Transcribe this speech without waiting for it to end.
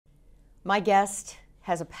My guest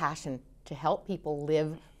has a passion to help people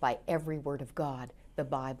live by every word of God, the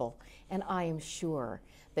Bible. And I am sure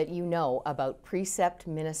that you know about Precept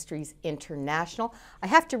Ministries International. I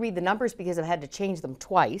have to read the numbers because I've had to change them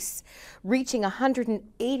twice. Reaching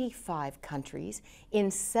 185 countries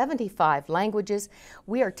in 75 languages.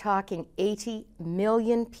 We are talking 80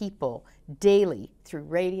 million people daily through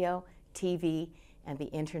radio, TV, and the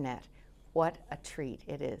internet. What a treat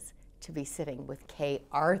it is to be sitting with Kay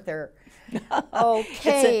Arthur.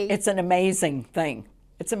 Okay. It's an amazing thing.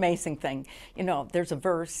 It's an amazing thing. You know, there's a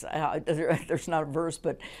verse, there's not a verse,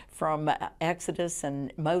 but from Exodus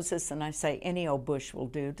and Moses, and I say, any old bush will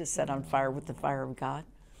do to set on fire with the fire of God.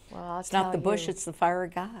 Well, it's not the bush, it's the fire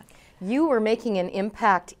of God. You were making an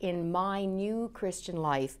impact in my new Christian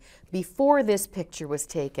life before this picture was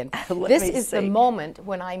taken. This is the moment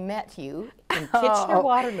when I met you in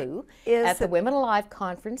Kitchener-Waterloo at the Women Alive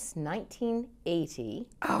Conference, 1980.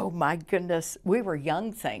 Oh my goodness, we were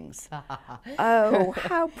young things. Oh,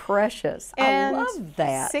 how precious. And I love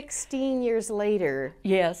that. 16 years later,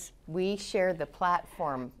 yes, we share the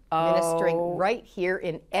platform ministering right here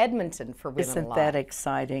in Edmonton for Women Isn't Alive. that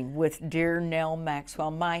exciting? With dear Nell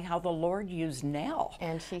Maxwell. My, how the Lord used Nell.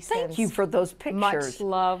 And she Thank you for those pictures. Much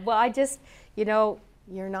love. Well, I just, you know,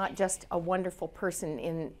 you're not just a wonderful person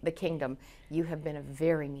in the kingdom. You have been a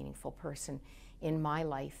very meaningful person in my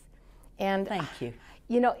life. And thank you.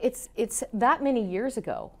 You know, it's that many years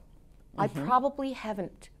ago. I probably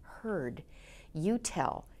haven't heard you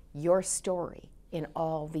tell your story in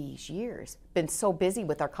all these years. Been so busy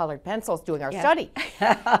with our colored pencils doing our study.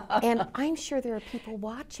 And I'm sure there are people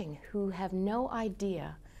watching who have no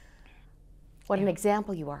idea what an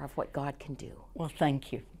example you are of what God can do. Well,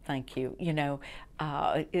 thank you. Thank you. You know,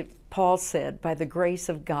 Paul said, by the grace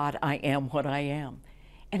of God, I am what I am.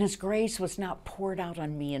 And his grace was not poured out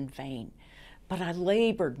on me in vain, but I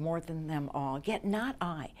labored more than them all. Yet not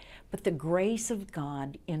I, but the grace of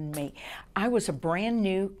God in me. I was a brand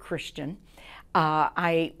new Christian.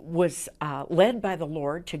 I was led by the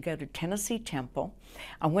Lord to go to Tennessee Temple.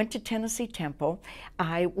 I went to Tennessee Temple.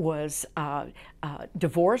 I was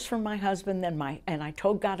divorced from my husband, and I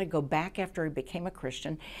told God to go back after he became a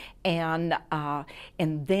Christian, and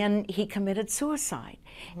then he committed suicide.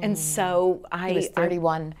 And so he was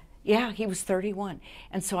 31. Yeah, he was 31.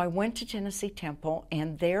 And so I went to Tennessee Temple,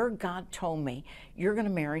 and there God told me, you're going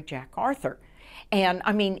to marry Jack Arthur. And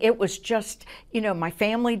I mean, it was just, you know, my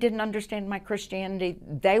family didn't understand my Christianity.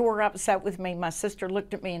 They were upset with me. My sister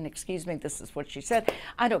looked at me and, excuse me, this is what she said,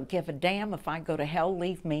 I don't give a damn if I go to hell,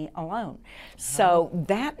 leave me alone. So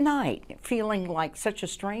that night, feeling like such a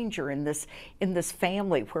stranger in this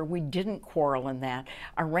family where we didn't quarrel in that,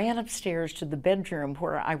 I ran upstairs to the bedroom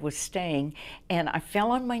where I was staying, and I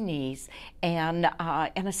fell on my knees, and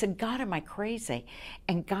I said, God, am I crazy?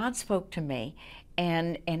 And God spoke to me.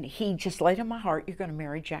 And he just laid on my heart, you're going to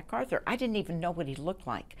marry Jack Arthur. I didn't even know what he looked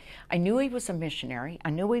like. I knew he was a missionary.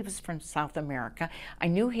 I knew he was from South America. I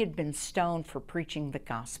knew he had been stoned for preaching the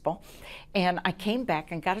gospel. And I came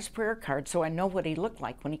back and got his prayer card, so I know what he looked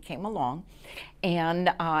like when he came along. And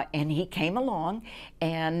he came along,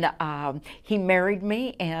 and he married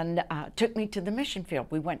me and took me to the mission field.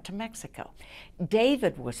 We went to Mexico.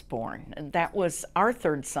 David was born, and that was our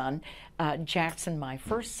third son, Jackson, my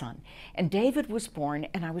first son. And David was born,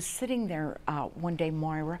 and I was sitting there one day,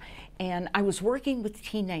 Moira, and I was working with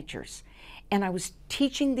teenagers, and I was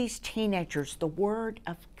teaching these teenagers the Word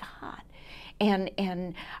of God.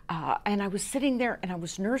 And I was sitting there, and I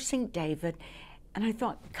was nursing David, and I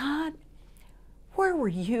thought, God, where were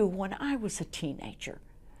you when I was a teenager?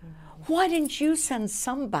 Why didn't you send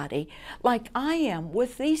somebody like I am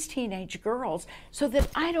with these teenage girls so that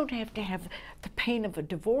I don't have to have the pain of a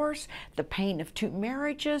divorce, the pain of 2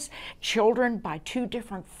 marriages, children by 2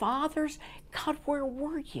 different fathers? God, where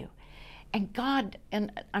were you? And God,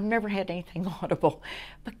 and I've never had anything audible,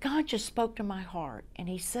 but God just spoke to my heart, and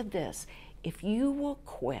he said this, if you will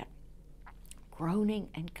quit groaning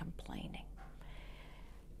and complaining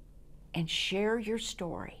and share your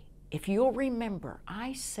story, if you'll remember,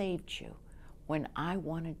 I saved you when I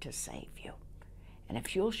wanted to save you. And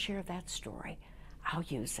if you'll share that story, I'll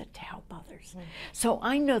use it to help others. So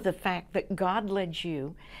I know the fact that God led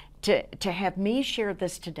you to have me share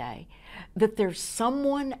this today, that there's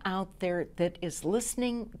someone out there that is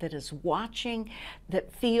listening, that is watching,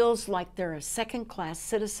 that feels like they're a second-class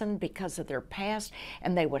citizen because of their past,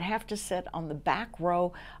 and they would have to sit on the back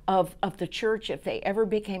row of the church if they ever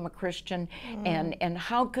became a Christian, and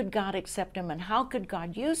how could God accept them, and how could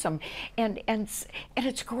God use them? And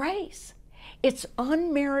it's grace. It's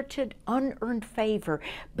unmerited, unearned favor,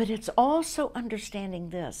 but it's also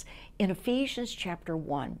understanding this. In Ephesians chapter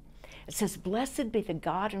 1, It says, "Blessed be the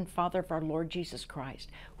God and Father of our Lord Jesus Christ,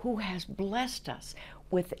 who has blessed us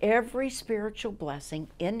with every spiritual blessing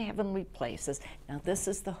in heavenly places." Now this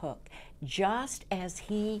is the hook. "Just as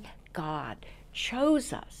he, God,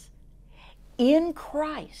 chose us in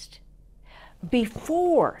Christ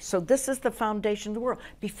before," so this is the foundation of the world,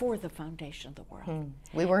 before the foundation of the world.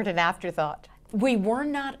 We weren't an afterthought. We were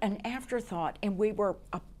not an afterthought, and we were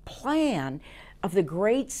a plan of the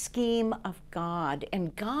great scheme of God.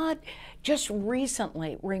 And God just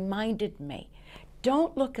recently reminded me,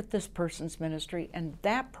 don't look at this person's ministry and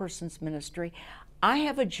that person's ministry. I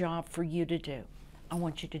have a job for you to do. I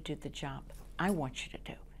want you to do the job I want you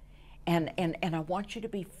to do. And I want you to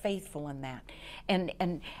be faithful in that.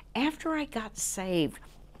 And after I got saved,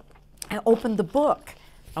 I opened the book.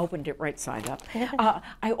 I opened it right side up.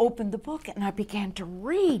 I opened the book and I began to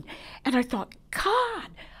read. And I thought, God,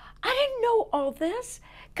 I didn't know all this.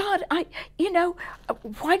 God,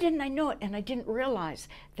 why didn't I know it? And I didn't realize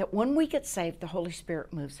that when we get saved, the Holy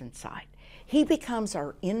Spirit moves inside. He becomes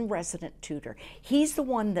our in-resident tutor. He's the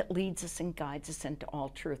one that leads us and guides us into all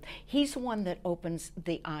truth. He's the one that opens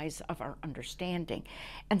the eyes of our understanding.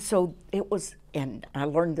 And so it was, and I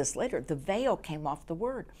learned this later, the veil came off the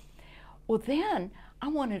word. Well, then I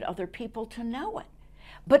wanted other people to know it.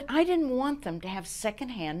 But I didn't want them to have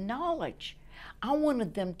secondhand knowledge. I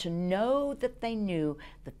wanted them to know that they knew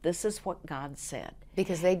that this is what God said.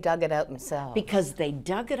 Because they dug it out themselves. Because they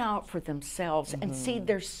dug it out for themselves. And see,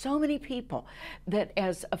 there's so many people that,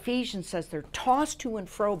 as Ephesians says, they're tossed to and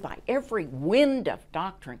fro by every wind of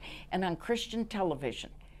doctrine. And on Christian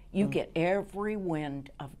television, you get every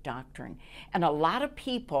wind of doctrine. And a lot of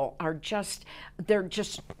people are they're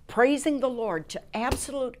just praising the Lord to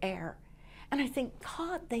absolute air. And I think,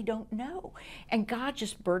 God, they don't know. And God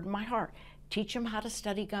just burdened my heart. Teach them how to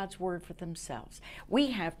study God's Word for themselves. We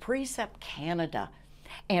have Precept Canada,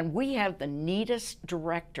 and we have the neatest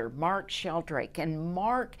director, Mark Sheldrake, and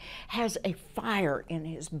Mark has a fire in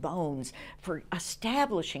his bones for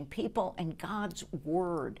establishing people and God's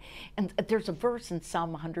Word. And there's a verse in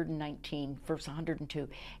Psalm 119, verse 102,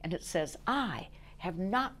 and it says, "I have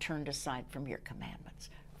not turned aside from your commandments,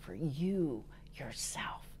 for you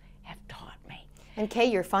yourself have taught me." And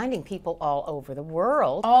Kay, you're finding people all over the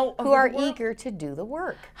world who are eager to do the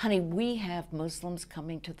work. Honey, we have Muslims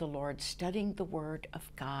coming to the Lord, studying the Word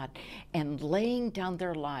of God and laying down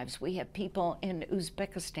their lives. We have people in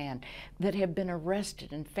Uzbekistan that have been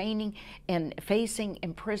arrested and facing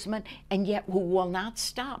imprisonment, and yet who will not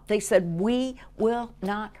stop. They said, "We will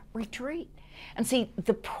not retreat." And see,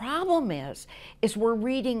 the problem is we're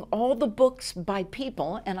reading all the books by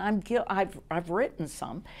people, and I've written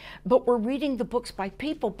some, but we're reading the books by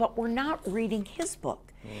people, but we're not reading his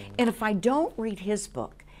book. And if I don't read his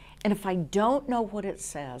book, and if I don't know what it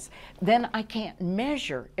says, then I can't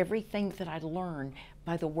measure everything that I learn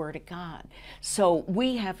by the Word of God. So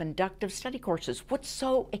we have inductive study courses. What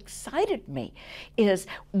so excited me is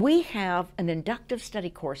we have an inductive study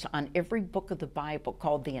course on every book of the Bible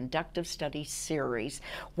called the Inductive Study Series,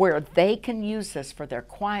 where they can use this for their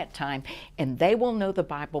quiet time, and they will know the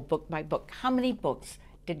Bible book by book. How many books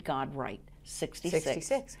did God write? 66.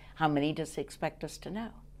 66. How many does he expect us to know?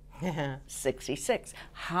 66.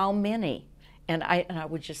 How many? And I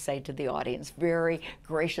would just say to the audience, very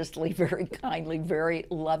graciously, very kindly, very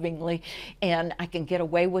lovingly, and I can get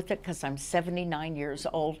away with it because I'm 79 years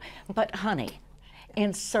old, but honey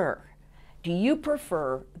and sir, do you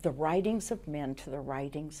prefer the writings of men to the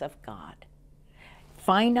writings of God?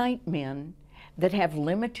 Finite men that have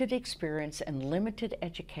limited experience and limited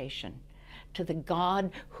education to the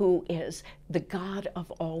God who is the God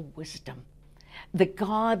of all wisdom. The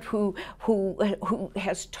God who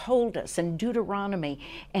has told us in Deuteronomy,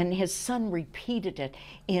 and his son repeated it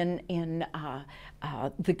in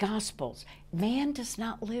the Gospels, man does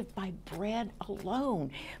not live by bread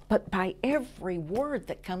alone, but by every word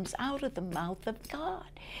that comes out of the mouth of God.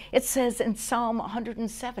 It says in Psalm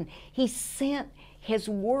 107, he sent his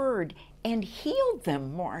word and healed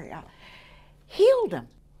them, Moira, healed them.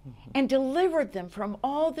 And delivered them from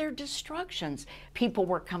all their destructions. People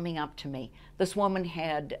were coming up to me. This woman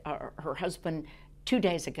had her husband 2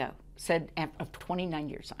 days ago said, of 29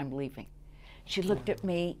 years, "I'm leaving." She looked at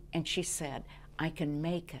me and she said, "I can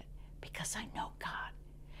make it because I know God.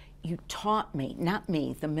 You taught me, not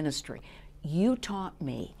me, the ministry, you taught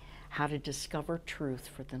me how to discover truth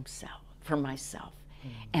for myself.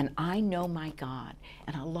 And I know my God."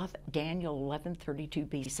 And I love Daniel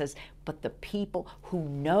 11:32b. He says, "But the people who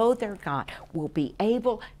know their God will be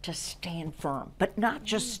able to stand firm," but not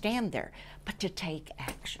just stand there, but to take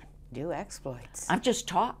action. Do exploits. I've just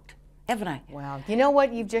talked, haven't I? Wow. You know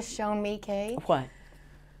what you've just shown me, Kay? What?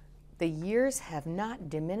 the years have not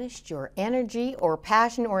diminished your energy or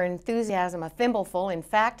passion or enthusiasm a thimbleful. In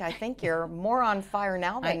fact, I think you're more on fire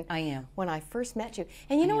now than I am. when I first met you.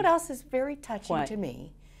 And you know what else is very touching to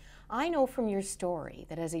me? I know from your story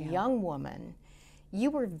that as a young woman, you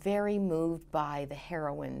were very moved by the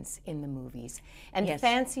heroines in the movies and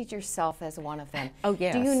fancied yourself as one of them. Oh,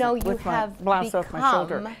 yes. Do you know you With have blouse off my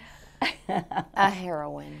shoulder. become a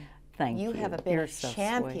heroine? Thank you. You have been a so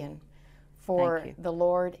champion sweet. for the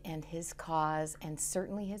Lord and His cause and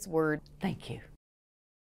certainly His word. Thank you.